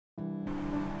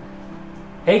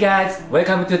Hey guys,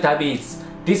 welcome to TabiEats.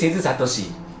 This is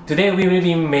Satoshi. Today we will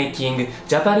be making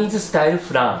Japanese style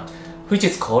flan, which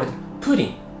is called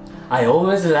pudding. I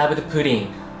always loved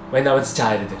pudding when I was a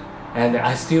child, and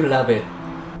I still love it.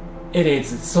 It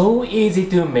is so easy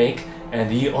to make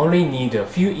and you only need a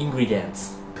few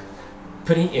ingredients.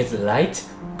 Pudding is light,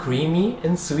 creamy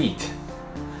and sweet.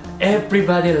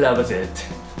 Everybody loves it.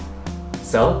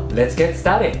 So let's get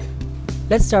started.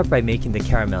 Let's start by making the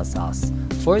caramel sauce.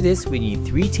 For this, we need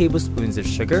 3 tablespoons of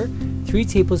sugar, 3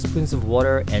 tablespoons of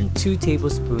water, and 2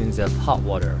 tablespoons of hot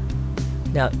water.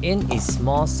 Now in a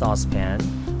small saucepan,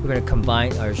 we're going to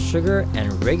combine our sugar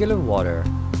and regular water.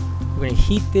 We're going to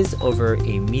heat this over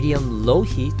a medium-low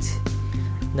heat.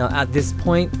 Now at this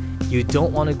point, you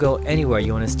don't want to go anywhere.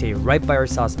 You want to stay right by our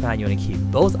saucepan. You want to keep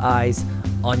both eyes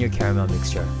on your caramel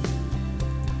mixture.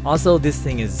 Also, this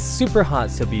thing is super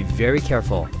hot, so be very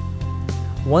careful.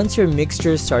 Once your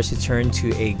mixture starts to turn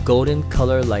to a golden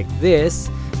color like this,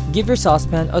 give your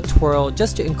saucepan a twirl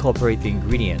just to incorporate the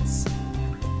ingredients.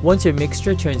 Once your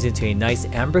mixture turns into a nice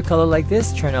amber color like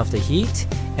this, turn off the heat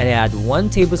and add 1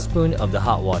 tablespoon of the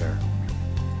hot water.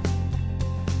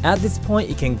 At this point,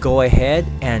 you can go ahead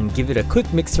and give it a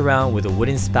quick mix around with a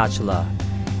wooden spatula.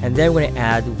 And then we're going to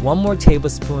add 1 more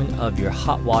tablespoon of your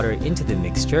hot water into the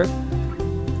mixture.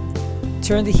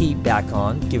 Turn the heat back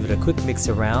on, give it a quick mix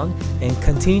around, and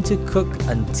continue to cook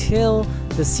until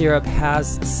the syrup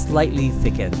has slightly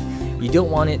thickened. You don't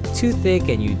want it too thick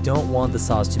and you don't want the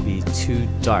sauce to be too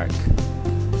dark.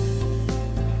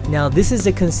 Now this is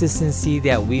the consistency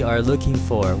that we are looking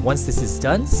for. Once this is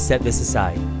done, set this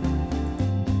aside.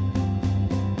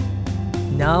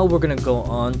 Now we're going to go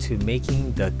on to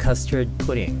making the custard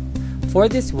pudding. For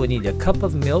this, we'll need a cup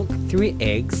of milk, 3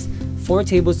 eggs, 4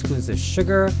 tablespoons of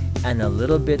sugar, and a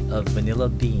little bit of vanilla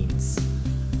beans.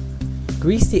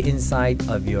 Grease the inside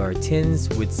of your tins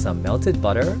with some melted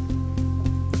butter.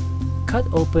 Cut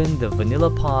open the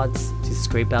vanilla pods to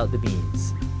scrape out the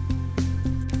beans.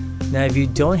 Now if you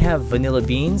don't have vanilla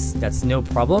beans, that's no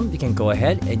problem. You can go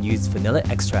ahead and use vanilla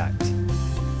extract.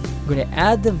 We're going to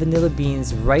add the vanilla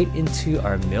beans right into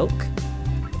our milk.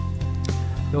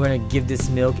 We're going to give this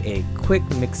milk a quick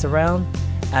mix around.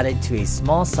 Add it to a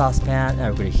small saucepan and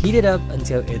we're going to heat it up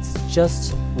until it's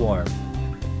just warm.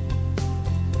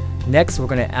 Next, we're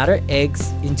going to add our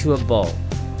eggs into a bowl.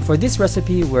 For this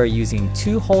recipe, we're using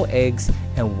 2 whole eggs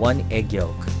and 1 egg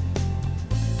yolk.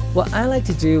 What I like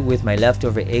to do with my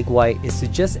leftover egg white is to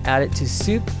just add it to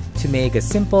soup to make a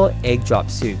simple egg drop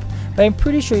soup, but I'm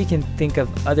pretty sure you can think of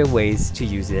other ways to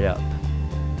use it up.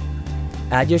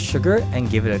 Add your sugar and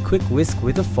give it a quick whisk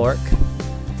with a fork.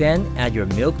 Then add your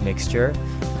milk mixture.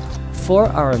 For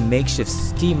our makeshift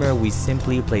steamer, we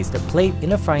simply place the plate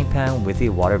in a frying pan with a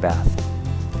water bath.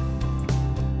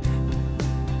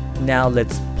 Now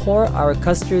let's pour our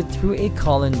custard through a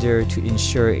colander to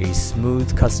ensure a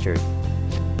smooth custard.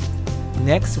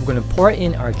 Next, we're going to pour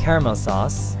in our caramel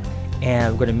sauce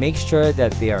and we're going to make sure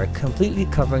that they are completely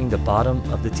covering the bottom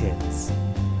of the tins.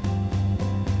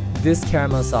 This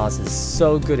caramel sauce is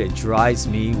so good it drives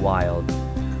me wild.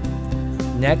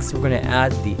 Next, we're going to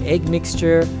add the egg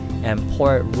mixture and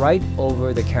pour it right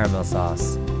over the caramel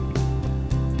sauce.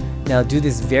 Now do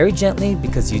this very gently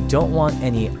because you don't want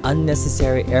any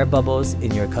unnecessary air bubbles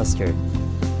in your custard.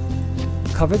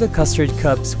 Cover the custard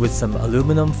cups with some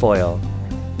aluminum foil.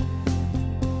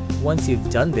 Once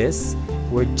you've done this,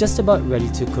 we're just about ready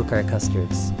to cook our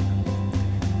custards.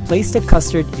 Place the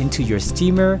custard into your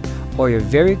steamer or your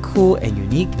very cool and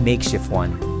unique makeshift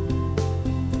one.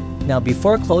 Now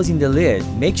before closing the lid,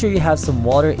 make sure you have some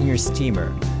water in your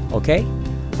steamer, okay?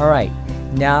 Alright,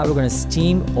 now we're going to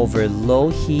steam over low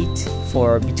heat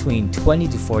for between 20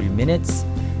 to 40 minutes,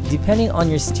 depending on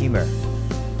your steamer.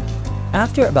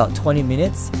 After about 20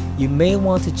 minutes, you may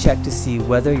want to check to see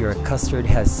whether your custard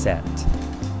has set.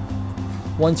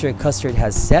 Once your custard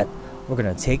has set, we're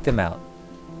going to take them out.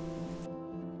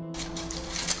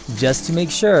 Just to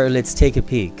make sure, let's take a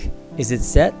peek. Is it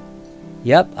set?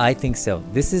 Yep, I think so.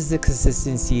 This is the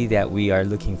consistency that we are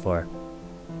looking for.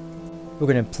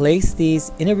 We're going to place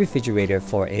these in a refrigerator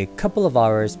for a couple of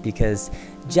hours because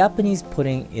Japanese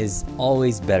pudding is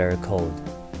always better cold.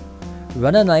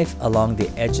 Run a knife along the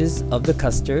edges of the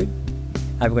custard.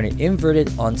 I'm going to invert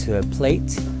it onto a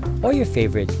plate or your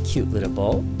favorite cute little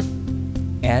bowl.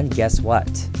 And guess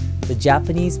what? The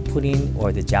Japanese pudding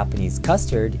or the Japanese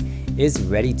custard is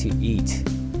ready to eat.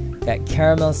 That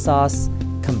caramel sauce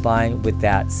combined with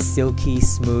that silky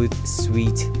smooth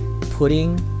sweet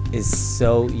pudding is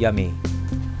so yummy.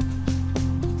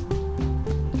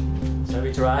 Shall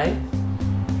we try?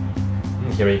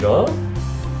 Here we go.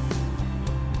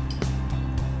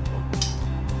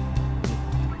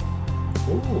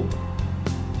 Ooh.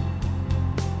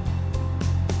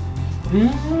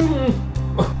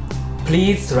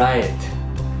 Please try it.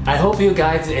 I hope you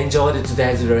guys enjoyed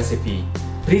today's recipe.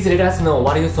 Please let us know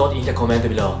what you thought in the comment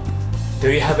below.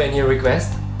 Do you have any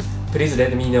requests? Please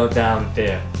let me know down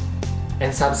there.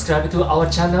 And subscribe to our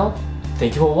channel.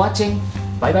 Thank you for watching.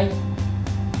 Bye bye.